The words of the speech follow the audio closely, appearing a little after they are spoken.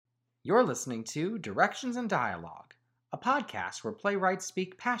You're listening to Directions and Dialogue, a podcast where playwrights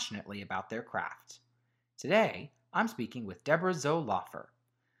speak passionately about their craft. Today, I'm speaking with Deborah Zoe Laufer.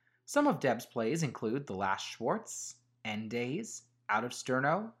 Some of Deb's plays include The Last Schwartz, End Days, Out of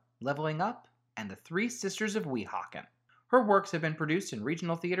Sterno, Leveling Up, and The Three Sisters of Weehawken. Her works have been produced in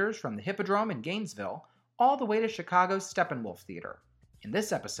regional theaters from the Hippodrome in Gainesville all the way to Chicago's Steppenwolf Theater. In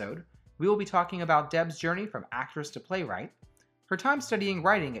this episode, we will be talking about Deb's journey from actress to playwright, her time studying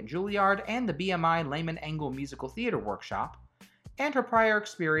writing at Juilliard and the BMI Lehman Engel Musical Theater Workshop, and her prior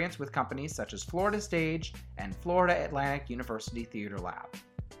experience with companies such as Florida Stage and Florida Atlantic University Theater Lab.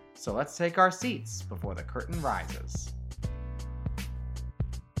 So let's take our seats before the curtain rises.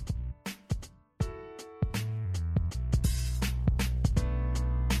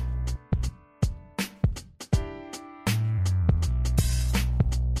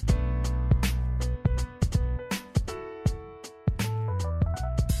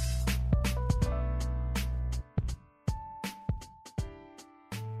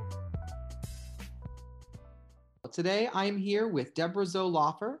 Today, I am here with Deborah Zoe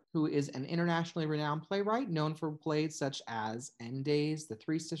Laufer, who is an internationally renowned playwright known for plays such as End Days, The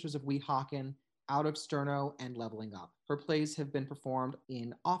Three Sisters of Weehawken, Out of Sterno, and Leveling Up. Her plays have been performed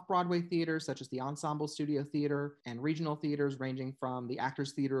in off-Broadway theaters such as the Ensemble Studio Theater and regional theaters ranging from the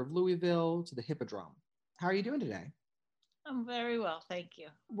Actors Theater of Louisville to the Hippodrome. How are you doing today? I'm very well, thank you.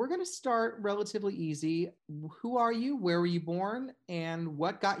 We're going to start relatively easy. Who are you? Where were you born? And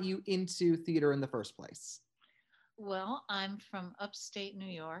what got you into theater in the first place? Well, I'm from upstate New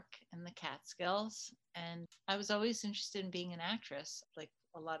York in the Catskills, and I was always interested in being an actress. Like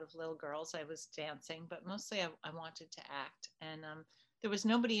a lot of little girls, I was dancing, but mostly I wanted to act. And there was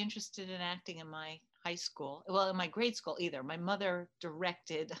nobody interested in acting in my high school, well, in my grade school either. My mother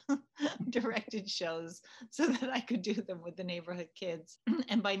directed directed shows so that I could do them with the neighborhood kids.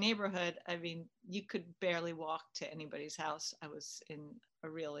 And by neighborhood, I mean, you could barely walk to anybody's house. I was in a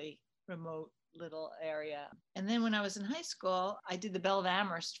really remote little area. And then when I was in high school, I did the Belle of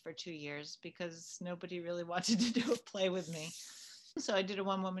Amherst for 2 years because nobody really wanted to do a play with me. So I did a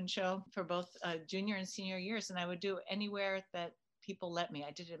one-woman show for both junior and senior years, and I would do it anywhere that people let me.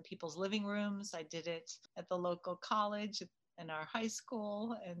 I did it in people's living rooms. I did it at the local college, in our high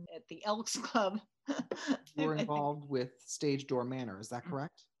school, and at the Elks Club. You were involved with Stage Door Manor, is that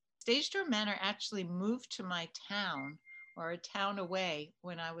correct? Stage Door Manor actually moved to my town or a town away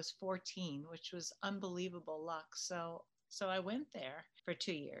when I was 14, which was unbelievable luck. So I went there for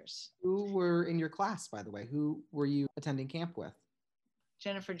 2 years. Who were in your class, by the way? Who were you attending camp with?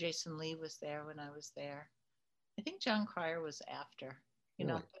 Jennifer Jason Leigh was there when I was there. I think John Cryer was after. You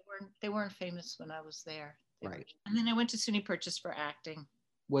Really? know, they weren't famous when I was there. Right. And then I went to SUNY Purchase for acting.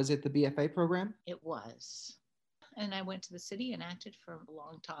 Was it the BFA program? It was. And I went to the city and acted for a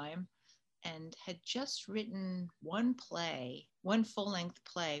long time, and had just written one play, one full-length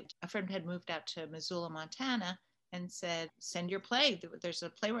play. A friend had moved out to Missoula, Montana, and said, send your play. There's a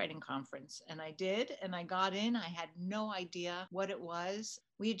playwriting conference. And I did, and I got in. I had no idea what it was.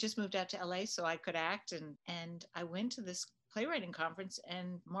 We had just moved out to LA so I could act. And I went to this playwriting conference,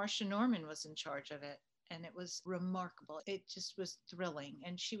 and Marcia Norman was in charge of it. And it was remarkable. It just was thrilling.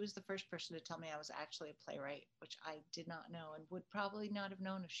 And she was the first person to tell me I was actually a playwright, which I did not know and would probably not have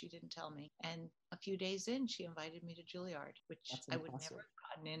known if she didn't tell me. And a few days in, she invited me to Juilliard, which I would never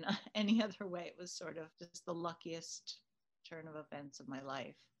have gotten in any other way. It was sort of just the luckiest turn of events of my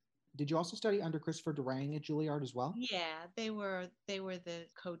life. Did you also study under Christopher Durang at Juilliard as well? Yeah, they were the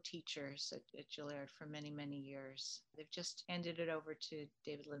co-teachers at Juilliard for many, many years. They've just handed it over to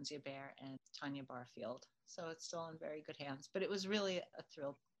David Lindsay-Abaire and Tanya Barfield. So it's still in very good hands. But it was really a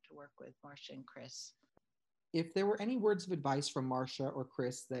thrill to work with Marcia and Chris. If there were any words of advice from Marcia or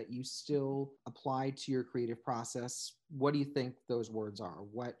Chris that you still apply to your creative process, what do you think those words are?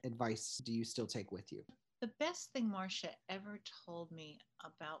 What advice do you still take with you? The best thing Marcia ever told me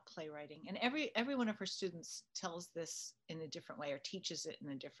about playwriting, and every one of her students tells this in a different way or teaches it in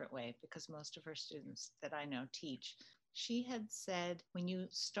a different way, because most of her students that I know teach. She had said, when you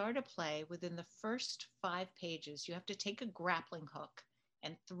start a play, within the first 5 pages, you have to take a grappling hook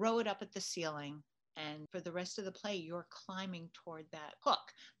and throw it up at the ceiling. And for the rest of the play, you're climbing toward that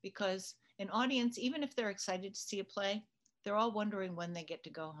hook, because an audience, even if they're excited to see a play, they're all wondering when they get to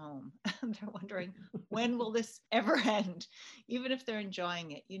go home. They're wondering, when will this ever end? Even if they're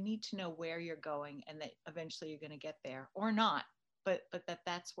enjoying it, you need to know where you're going and that eventually you're going to get there, or not, but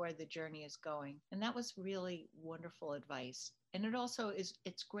that's where the journey is going. And that was really wonderful advice. And it also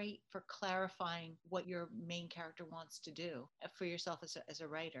it's great for clarifying what your main character wants to do for yourself as a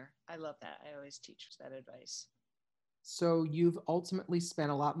writer. I love that. I always teach that advice. So you've ultimately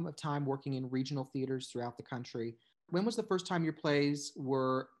spent a lot of time working in regional theaters throughout the country. When was the first time your plays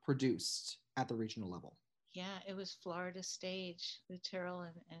were produced at the regional level? Yeah, it was Florida Stage, Lou Terrell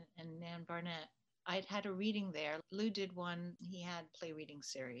and Nan Barnett. I'd had a reading there. Lou did one, he had play reading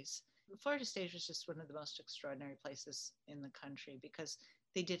series. Florida Stage was just one of the most extraordinary places in the country because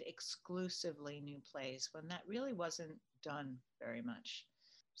they did exclusively new plays when that really wasn't done very much.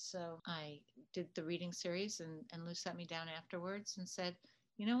 So I did the reading series, and Lou sat me down afterwards and said,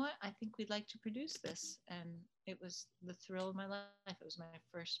 you know what? I think we'd like to produce this. And it was the thrill of my life. It was my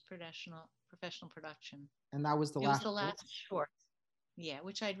first professional production. And that was the It was last the play? last short, yeah,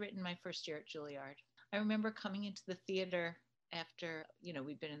 which I'd written my first year at Juilliard. I remember coming into the theater after,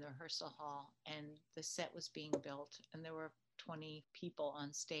 we'd been in the rehearsal hall and the set was being built, and there were 20 people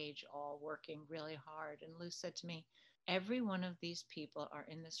on stage all working really hard. And Lou said to me, every one of these people are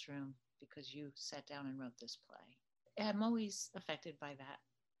in this room because you sat down and wrote this play. I'm always affected by that.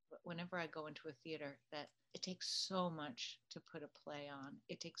 Whenever I go into a theater, that it takes so much to put a play on.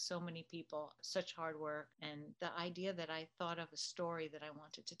 It takes so many people, such hard work. And the idea that I thought of a story that I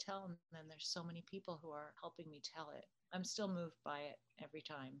wanted to tell, and then there's so many people who are helping me tell it. I'm still moved by it every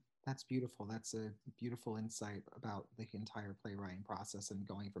time. That's beautiful. That's a beautiful insight about the entire playwriting process and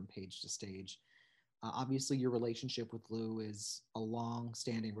going from page to stage. Obviously, your relationship with Lou is a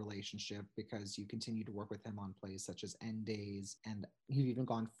long-standing relationship because you continue to work with him on plays such as End Days, and you've even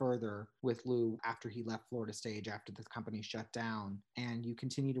gone further with Lou after he left Florida Stage after the company shut down, and you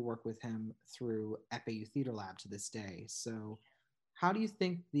continue to work with him through FAU Theater Lab to this day. So, how do you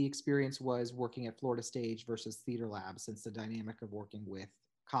think the experience was working at Florida Stage versus Theater Lab, since the dynamic of working with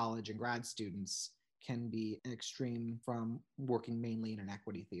college and grad students can be an extreme from working mainly in an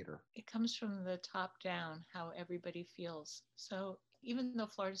equity theater? It comes from the top down, how everybody feels. So even though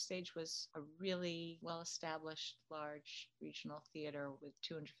Florida Stage was a really well established large regional theater with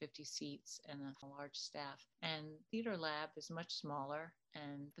 250 seats and a large staff, and Theater Lab is much smaller.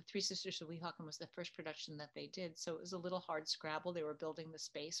 And The Three Sisters of Weehawken was the first production that they did. So it was a little hard scrabble. They were building the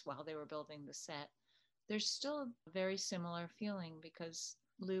space while they were building the set. There's still a very similar feeling because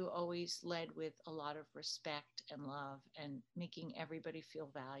Lou always led with a lot of respect and love and making everybody feel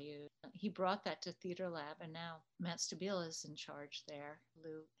valued. He brought that to Theater Lab, and now Matt Stabile is in charge there.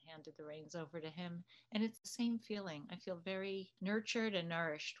 Lou handed the reins over to him, and it's the same feeling. I feel very nurtured and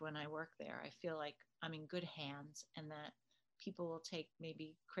nourished when I work there. I feel like I'm in good hands and that people will take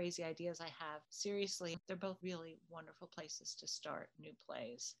maybe crazy ideas I have seriously. They're both really wonderful places to start new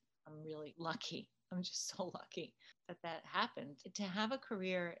plays. I'm really lucky. I'm just so lucky that happened. To have a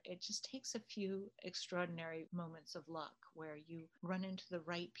career, it just takes a few extraordinary moments of luck where you run into the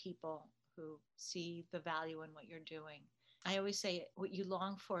right people who see the value in what you're doing. I always say what you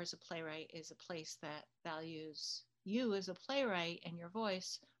long for as a playwright is a place that values you as a playwright and your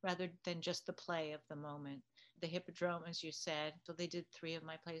voice rather than just the play of the moment. The Hippodrome, as you said, so they did 3 of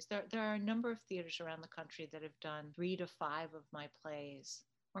my plays. There are a number of theaters around the country that have done 3 to 5 of my plays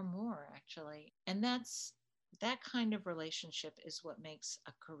or more, actually. And that kind of relationship is what makes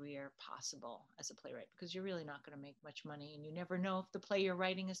a career possible as a playwright, because you're really not going to make much money and you never know if the play you're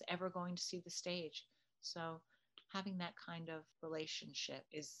writing is ever going to see the stage. So having that kind of relationship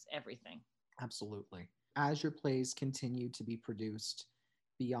is everything. Absolutely. As your plays continue to be produced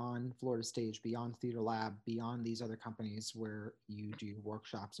beyond Florida Stage, beyond Theater Lab, beyond these other companies where you do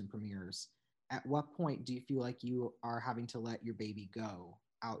workshops and premieres, at what point do you feel like you are having to let your baby go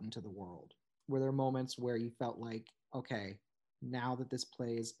out into the world? Were there moments where you felt like, okay, now that this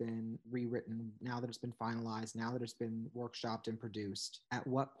play has been rewritten, now that it's been finalized, now that it's been workshopped and produced, at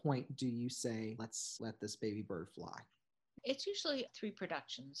what point do you say, let's let this baby bird fly? It's usually 3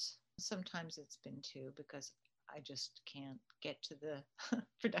 productions. Sometimes it's been 2 because I just can't get to the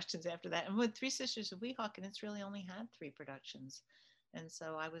productions after that. And with Three Sisters of Weehawken, it's really only had 3 productions. And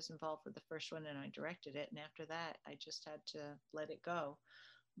so I was involved with the first one and I directed it. And after that, I just had to let it go.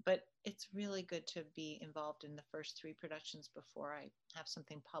 But it's really good to be involved in the first 3 productions before I have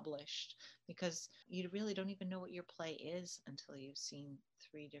something published, because you really don't even know what your play is until you've seen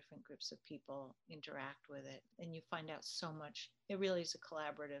 3 different groups of people interact with it, and you find out so much. It really is a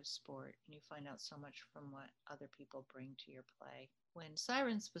collaborative sport, and you find out so much from what other people bring to your play. When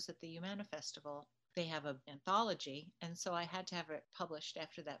Sirens was at the Humana Festival, they have an anthology, and so I had to have it published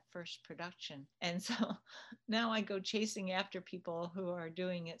after that first production. And so now I go chasing after people who are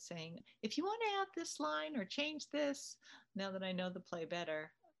doing it, saying, if you want to add this line or change this, now that I know the play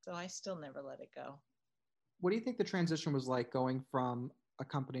better. So I still never let it go. What do you think the transition was like going from a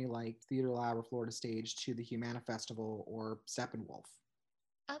company like Theater Lab or Florida Stage to the Humana Festival or Steppenwolf?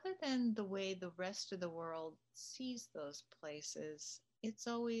 other than the way the rest of the world sees those places, it's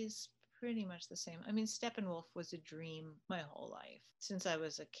always pretty much the same. I mean, Steppenwolf was a dream my whole life. Since I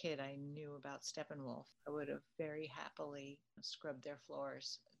was a kid, I knew about Steppenwolf. I would have very happily scrubbed their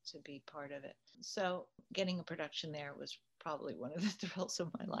floors to be part of it. So, getting a production there was probably one of the thrills of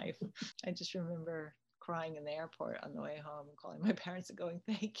my life. I just remember crying in the airport on the way home and calling my parents and going,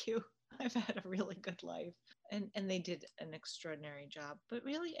 "Thank you. I've had a really good life." And they did an extraordinary job. But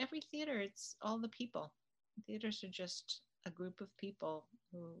really, every theater, it's all the people. Theaters are just a group of people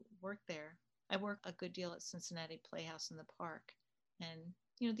who work there. I work a good deal at Cincinnati Playhouse in the Park, and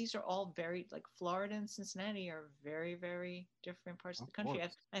these are all very, like, Florida and Cincinnati are very, very different parts of Of the country.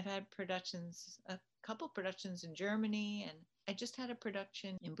 course. I've had productions, a couple productions in Germany, and I just had a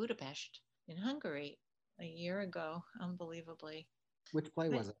production in Budapest in Hungary a year ago, unbelievably. Which play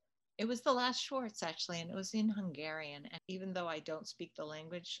But was it? it was The Last Schwartz, actually, and it was in Hungarian. And even though I don't speak the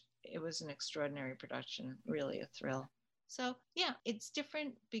language, it was an extraordinary production, really a thrill. So, yeah, it's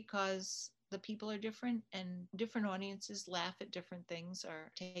different because the people are different and different audiences laugh at different things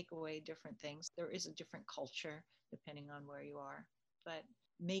or take away different things. There is a different culture depending on where you are. But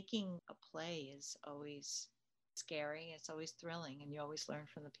making a play is always scary, it's always thrilling, and you always learn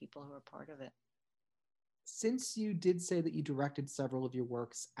from the people who are part of it. Since you did say that you directed several of your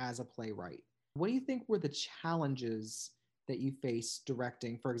works as a playwright, what do you think were the challenges that you faced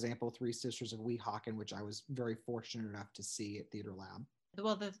directing, for example, Three Sisters of Weehawken, which I was very fortunate enough to see at Theater Lab?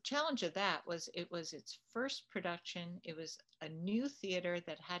 Well, the challenge of that was it was its first production. It was a new theater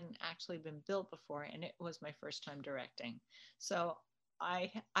that hadn't actually been built before, and it was my first time directing. So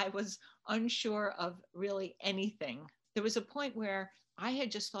I was unsure of really anything. There was a point where I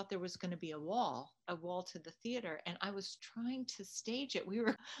had just thought there was going to be a wall to the theater, and I was trying to stage it. We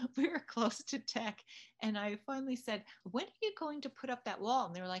were we were close to tech, and I finally said, "When are you going to put up that wall?"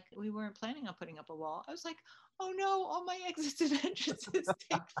 And they were like, "We weren't planning on putting up a wall." I was like, "Oh no, all my exits and entrances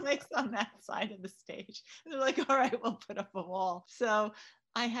take place on that side of the stage." And they're like, "All right, we'll put up a wall." So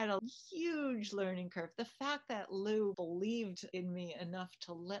I had a huge learning curve. The fact that Lou believed in me enough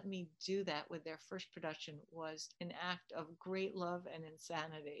to let me do that with their first production was an act of great love and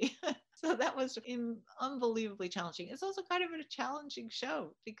insanity. So that was unbelievably challenging. It's also kind of a challenging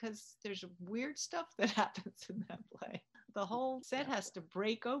show because there's weird stuff that happens in that play. The whole set Yeah. has to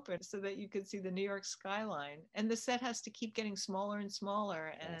break open so that you can see the New York skyline, and the set has to keep getting smaller and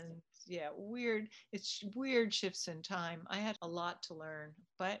smaller. Yes. And yeah, weird. It's weird shifts in time. I had a lot to learn,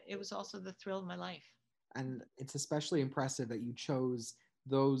 but it was also the thrill of my life. And it's especially impressive that you chose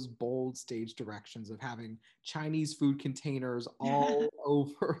those bold stage directions of having Chinese food containers all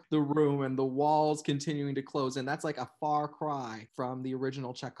over the room and the walls continuing to close. And that's like a far cry from the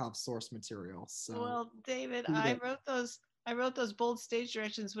original Chekhov source material. So Well, David, kudos. I wrote those bold stage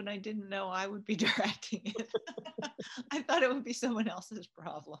directions when I didn't know I would be directing it. I thought it would be someone else's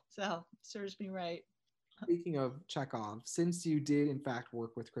problem. So serves me right. Speaking of Chekhov, since you did in fact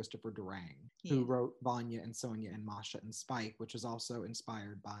work with Christopher Durang, who Yeah. wrote Vanya and Sonia and Masha and Spike, which was also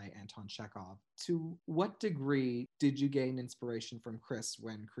inspired by Anton Chekhov, to what degree did you gain inspiration from Chris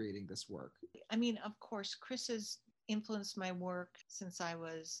when creating this work? I mean, of course, Chris has influenced my work since I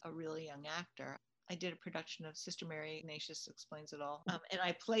was a really young actor. I did a production of Sister Mary Ignatius Explains It All. And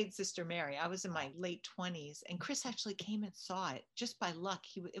I played Sister Mary. I was in my late 20s, and Chris actually came and saw it just by luck.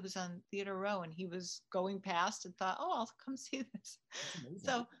 It was on Theater Row, and he was going past and thought, "Oh, I'll come see this." That's amazing.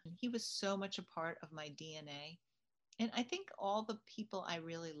 So he was so much a part of my DNA. And I think all the people I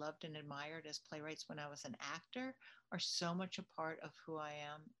really loved and admired as playwrights when I was an actor are so much a part of who I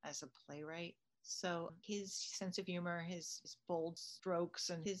am as a playwright. So his sense of humor, his bold strokes,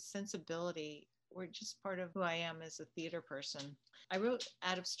 and his sensibility were just part of who I am as a theater person. I wrote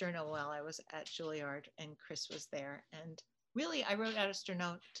Out of Sterno while I was at Juilliard, and Chris was there. And really, I wrote Out of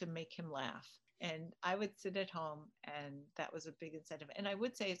Sterno to make him laugh. And I would sit at home, and that was a big incentive. And I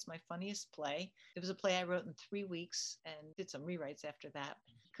would say it's my funniest play. It was a play I wrote in 3 weeks and did some rewrites after that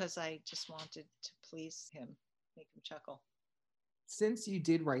because I just wanted to please him, make him chuckle. Since you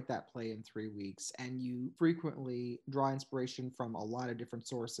did write that play in 3 weeks and you frequently draw inspiration from a lot of different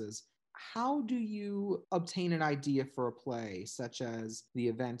sources, how do you obtain an idea for a play, such as the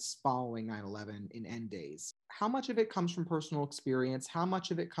events following 9/11 in End Days? How much of it comes from personal experience? How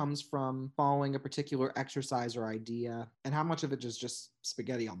much of it comes from following a particular exercise or idea? And how much of it is just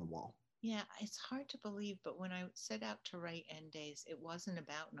spaghetti on the wall? Yeah, it's hard to believe, but when I set out to write End Days, it wasn't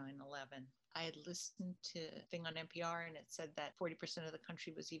about 9/11. I had listened to a thing on NPR and it said that 40% of the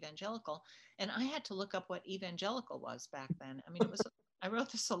country was evangelical. And I had to look up what evangelical was back then. I mean, it was I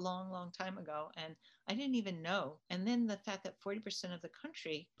wrote this a long, long time ago, and I didn't even know. And then the fact that 40% of the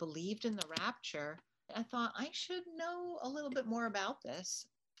country believed in the rapture, I thought I should know a little bit more about this.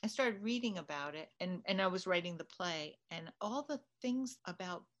 I started reading about it, and I was writing the play, and all the things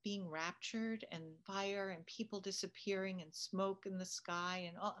about being raptured and fire and people disappearing and smoke in the sky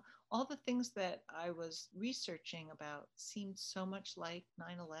and all the things that I was researching about seemed so much like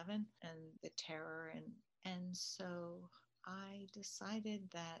 9/11 and the terror, and so I decided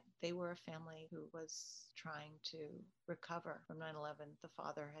that they were a family who was trying to recover from 9/11. The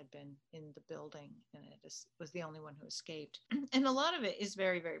father had been in the building and was the only one who escaped. And a lot of it is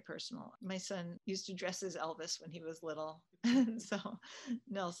very, very personal. My son used to dress as Elvis when he was little. And so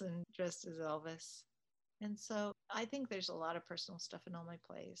Nelson dressed as Elvis. And so I think there's a lot of personal stuff in all my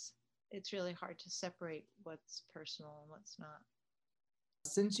plays. It's really hard to separate what's personal and what's not.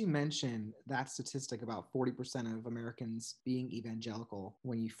 Since you mentioned that statistic about 40% of Americans being evangelical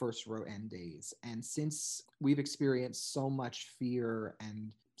when you first wrote End Days, and since we've experienced so much fear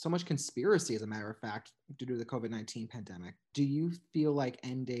and so much conspiracy, as a matter of fact, due to the COVID-19 pandemic, do you feel like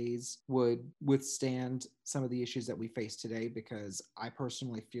End Days would withstand some of the issues that we face today? Because I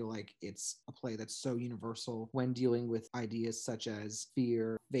personally feel like it's a play that's so universal when dealing with ideas such as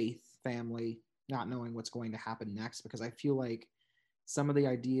fear, faith, family, not knowing what's going to happen next. Because I feel like some of the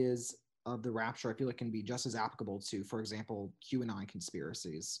ideas of the rapture, I feel like, can be just as applicable to, for example, QAnon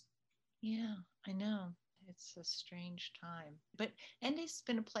conspiracies. Yeah, I know. It's a strange time. But Endy's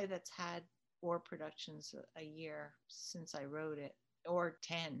been a play that's had 4 productions a year since I wrote it, or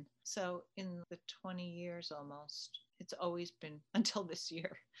 10. So in the 20 years almost, it's always been until this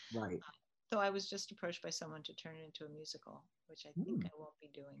year. Right. So I was just approached by someone to turn it into a musical, which I think Hmm. I won't be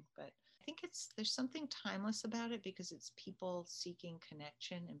doing. But I think there's something timeless about it because it's people seeking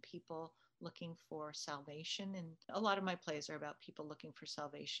connection and people looking for salvation. And a lot of my plays are about people looking for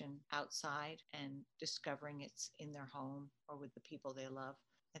salvation outside and discovering it's in their home or with the people they love.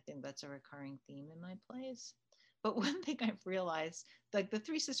 I think that's a recurring theme in my plays. But one thing I've realized, like the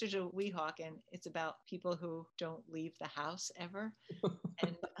Three Sisters of Weehawken, it's about people who don't leave the house ever.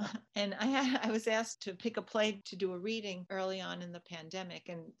 And I was asked to pick a play to do a reading early on in the pandemic,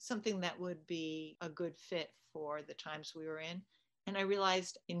 and something that would be a good fit for the times we were in. And I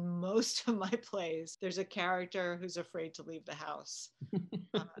realized in most of my plays, there's a character who's afraid to leave the house.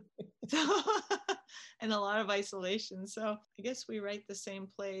 Uh, so, and a lot of isolation. So I guess we write the same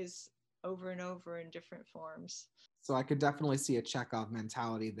plays over and over in different forms. So I could definitely see a Chekhov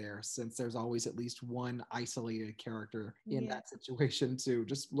mentality there, since there's always at least one isolated character in Yeah. that situation too.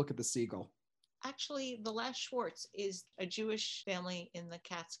 Just look at the seagull. Actually, the last Schwartz is a Jewish family in the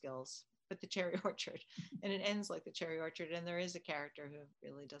Catskills, but the cherry orchard. And it ends like the cherry orchard. And there is a character who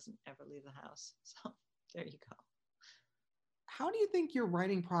really doesn't ever leave the house. So there you go. How do you think your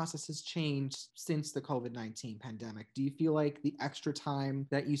writing process has changed since the COVID-19 pandemic? Do you feel like the extra time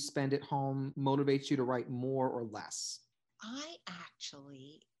that you spend at home motivates you to write more or less? I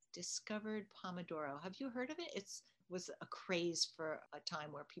actually discovered Pomodoro. Have you heard of it? It's was a craze for a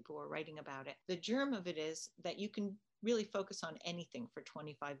time where people were writing about it. The germ of it is that you can really focus on anything for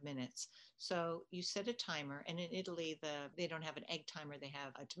 25 minutes. So you set a timer, and in Italy they don't have an egg timer, they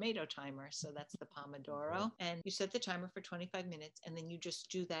have a tomato timer, so that's the Pomodoro. And you set the timer for 25 minutes, and then you just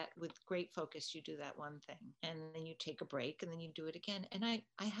do that with great focus. You do that one thing, and then you take a break, and then you do it again. And I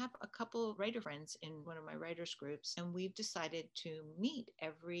have a couple writer friends in one of my writers groups, and we've decided to meet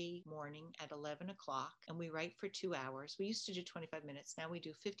every morning at 11 o'clock, and we write for 2 hours. We used to do 25 minutes. Now we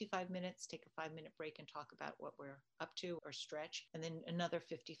do 55 minutes, take a 5 minute break and talk about what we're up to or stretch, and then another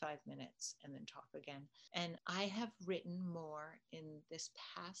 55 minutes and then talk again. And I have written more in this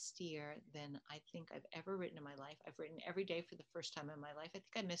past year than I think I've ever written in my life. I've written every day for the first time in my life. I think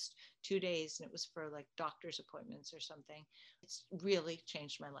I missed 2 days, and it was for like doctor's appointments or something. It's really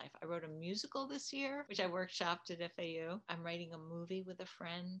changed my life. I wrote a musical this year, which I workshopped at FAU. I'm writing a movie with a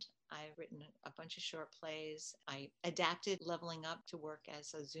friend. I've written a bunch of short plays. I adapted Leveling Up to work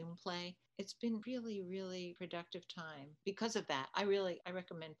as a Zoom play. It's been really, really productive time. Because of that, I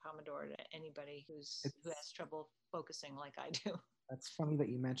recommend Pomodoro to anybody who It's has trouble focusing like I do. That's funny that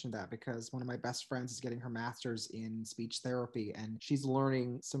you mentioned that, because one of my best friends is getting her master's in speech therapy, and she's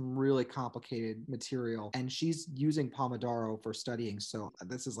learning some really complicated material, and she's using Pomodoro for studying. So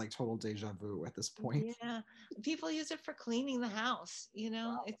this is like total deja vu at this point. Yeah, people use it for cleaning the house.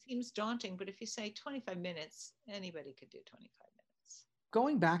 It seems daunting, but if you say 25 minutes, anybody could do 25 minutes.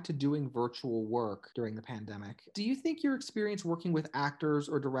 Going back to doing virtual work during the pandemic, do you think your experience working with actors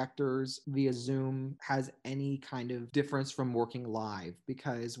or directors via Zoom has any kind of difference from working live?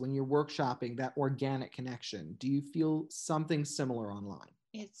 Because when you're workshopping, that organic connection, do you feel something similar online?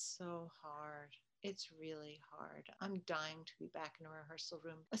 It's so hard. It's really hard. I'm dying to be back in a rehearsal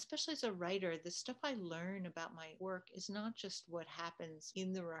room, especially as a writer. The stuff I learn about my work is not just what happens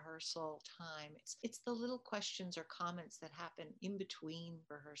in the rehearsal time. It's the little questions or comments that happen in between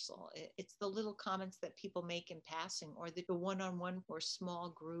rehearsal. It's the little comments that people make in passing, or the one-on-one or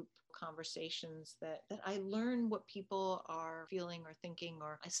small group conversations that I learn what people are feeling or thinking,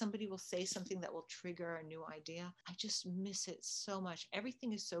 or somebody will say something that will trigger a new idea. I just miss it so much.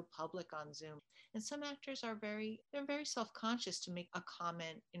 Everything is so public on Zoom. And some actors are they're very self-conscious to make a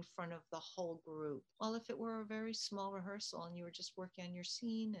comment in front of the whole group. Well, if it were a very small rehearsal and you were just working on your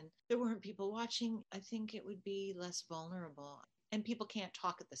scene and there weren't people watching, I think it would be less vulnerable. And people can't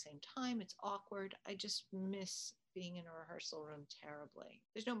talk at the same time. It's awkward. I just miss being in a rehearsal room terribly.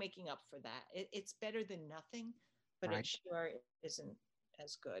 There's no making up for that. It's better than nothing, but it Right. sure isn't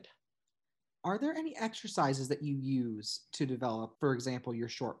as good. Are there any exercises that you use to develop, for example, your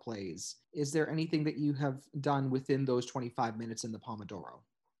short plays? Is there anything that you have done within those 25 minutes in the Pomodoro?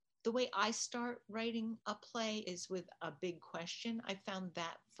 The way I start writing a play is with a big question. I found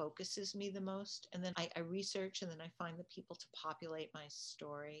that focuses me the most. And then I research and then I find the people to populate my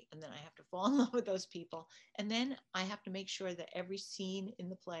story. And then I have to fall in love with those people. And then I have to make sure that every scene in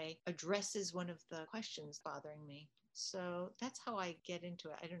the play addresses one of the questions bothering me. So that's how I get into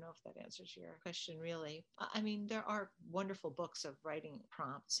it. I don't know if that answers your question really. I mean, there are wonderful books of writing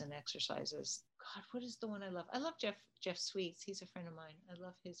prompts and exercises. God, what is the one I love? I love Jeff Sweets. He's a friend of mine. I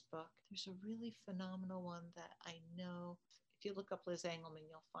love his book. There's a really phenomenal one that I know. If you look up Liz Engelman,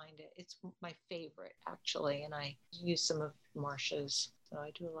 you'll find it. It's my favorite, actually. And I use some of Marcia's. So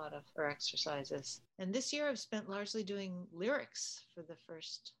I do a lot of her exercises. And this year I've spent largely doing lyrics for the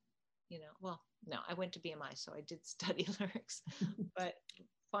first, well, no, I went to BMI, so I did study lyrics, but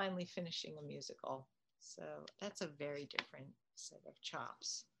finally finishing a musical. So that's a very different set of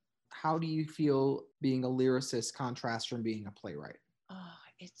chops. How do you feel being a lyricist contrasts from being a playwright? Oh,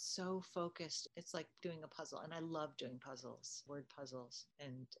 it's so focused. It's like doing a puzzle. And I love doing puzzles, word puzzles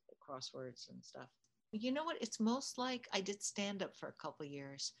and crosswords and stuff. You know what? It's most like I did stand up for a couple of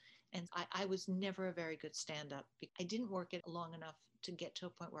years. And I was never a very good stand up. I didn't work it long enough to get to a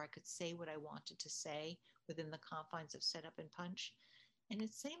point where I could say what I wanted to say within the confines of setup and punch. And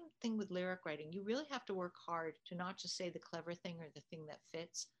it's the same thing with lyric writing. You really have to work hard to not just say the clever thing or the thing that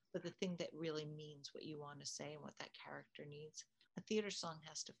fits, but the thing that really means what you want to say and what that character needs. A theater song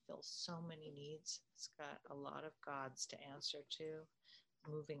has to fill so many needs. It's got a lot of gods to answer to.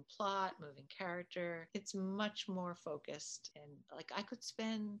 Moving plot, moving character. It's much more focused. And like I could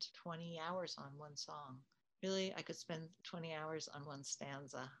spend 20 hours on one song. Really, I could spend 20 hours on one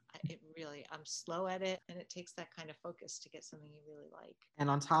stanza. I'm slow at it, and it takes that kind of focus to get something you really like.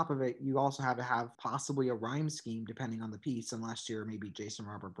 And on top of it, you also have to have possibly a rhyme scheme depending on the piece, unless you're maybe Jason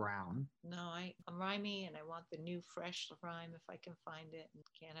Robert Brown. No, I'm rhymey, and I want the new, fresh rhyme if I can find it. And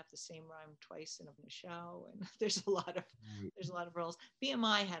can't have the same rhyme twice in a show. And Right. there's a lot of rules.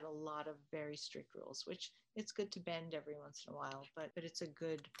 BMI had a lot of very strict rules, which it's good to bend every once in a while, but it's a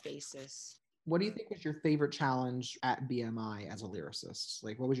good basis. What do you think was your favorite challenge at BMI as a lyricist?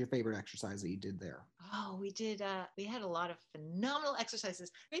 Like, what was your favorite exercise that you did there? Oh, we did. We had a lot of phenomenal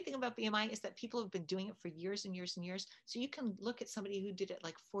exercises. The great thing about BMI is that people have been doing it for years and years and years. So you can look at somebody who did it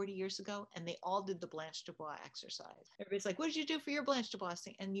like 40 years ago, and they all did the Blanche Dubois exercise. Everybody's like, "What did you do for your Blanche Dubois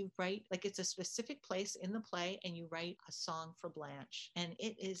thing?" And you write like it's a specific place in the play, and you write a song for Blanche, and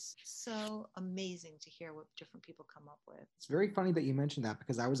it is so amazing to hear what different people come up with. It's very funny that you mentioned that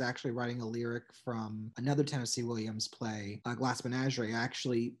because I was actually writing a lyric from another Tennessee Williams play, Glass Menagerie. I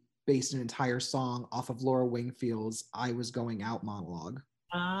actually based an entire song off of Laura Wingfield's I Was Going Out monologue.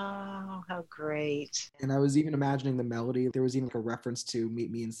 Oh, how great. And I was even imagining the melody. There was even like a reference to Meet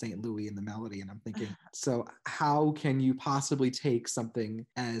Me in St. Louis in the melody. And I'm thinking, so how can you possibly take something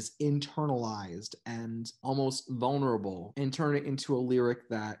as internalized and almost vulnerable and turn it into a lyric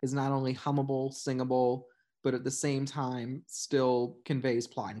that is not only hummable, singable, but at the same time still conveys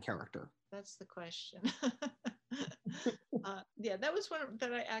plot and character? That's the question. Yeah, that was one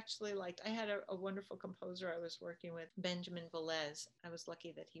that I actually liked. I had a wonderful composer I was working with, Benjamin Velez. I was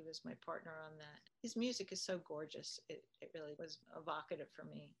lucky that he was my partner on that. His music is so gorgeous. It really was evocative for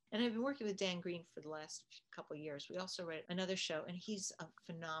me. And I've been working with Dan Green for the last couple of years. We also wrote another show, and he's a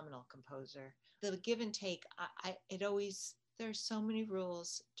phenomenal composer. The give and take, it always There's so many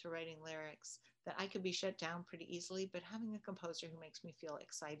rules to writing lyrics that I could be shut down pretty easily, but having a composer who makes me feel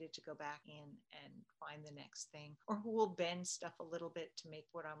excited to go back in and find the next thing, or who will bend stuff a little bit to make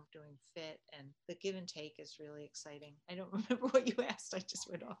what I'm doing fit, and the give and take is really exciting. I don't remember what you asked. I just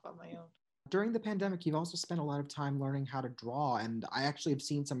went off on my own. During the pandemic, you've also spent a lot of time learning how to draw, and I actually have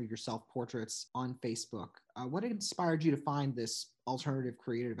seen some of your self-portraits on Facebook. What inspired you to find this alternative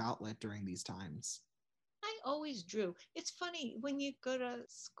creative outlet during these times? I always drew. It's funny when you go to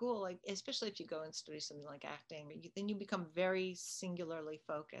school, like especially if you go and study something like acting, then you become very singularly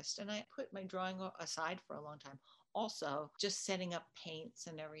focused. And I put my drawing aside for a long time. Also, just setting up paints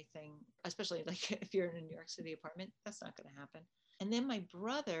and everything, especially like if you're in a New York City apartment, that's not going to happen. And then my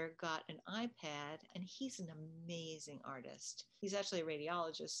brother got an iPad, and he's an amazing artist. He's actually a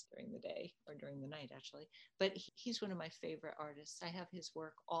radiologist during the day, or during the night, actually. But he's one of my favorite artists. I have his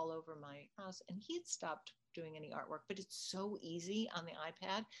work all over my house, and he had stopped doing any artwork, but it's so easy on the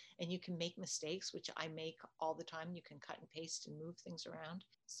iPad, and you can make mistakes, which I make all the time. You can cut and paste and move things around.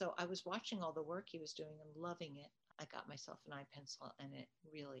 So I was watching all the work he was doing and loving it. I got myself an iPencil, and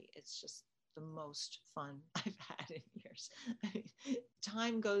it's just the most fun I've had in years. I mean,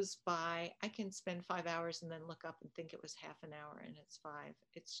 time goes by. I can spend 5 hours and then look up and think it was half an hour and it's 5.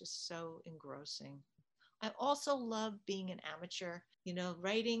 It's just so engrossing. I also love being an amateur.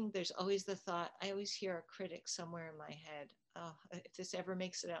 Writing, there's always the thought, I always hear a critic somewhere in my head, oh, if this ever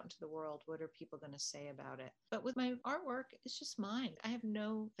makes it out into the world, what are people going to say about it? But with my artwork, it's just mine. I have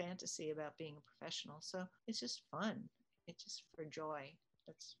no fantasy about being a professional. So it's just fun. It's just for joy.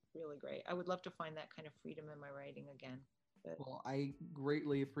 That's really great. I would love to find that kind of freedom in my writing again. Well, I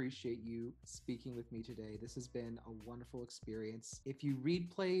greatly appreciate you speaking with me today. This has been a wonderful experience. If you read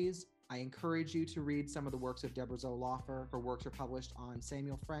plays, I encourage you to read some of the works of Deborah Zoe Laufer. Her works are published on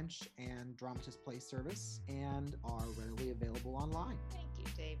Samuel French and Dramatist Play Service and are readily available online. Thank you,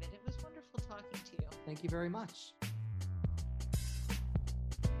 David. It was wonderful talking to you. Thank you very much.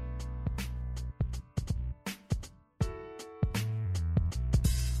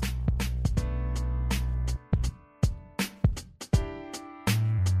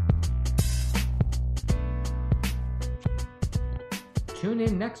 Tune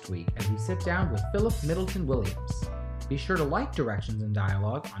in next week as we sit down with Philip Middleton Williams. Be sure to like Directions in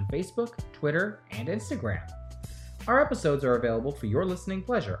Dialogue on Facebook, Twitter, and Instagram. Our episodes are available for your listening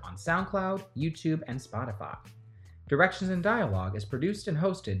pleasure on SoundCloud, YouTube, and Spotify. Directions in Dialogue is produced and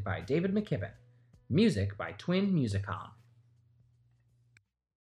hosted by David McKibben. Music by Twin Musicom.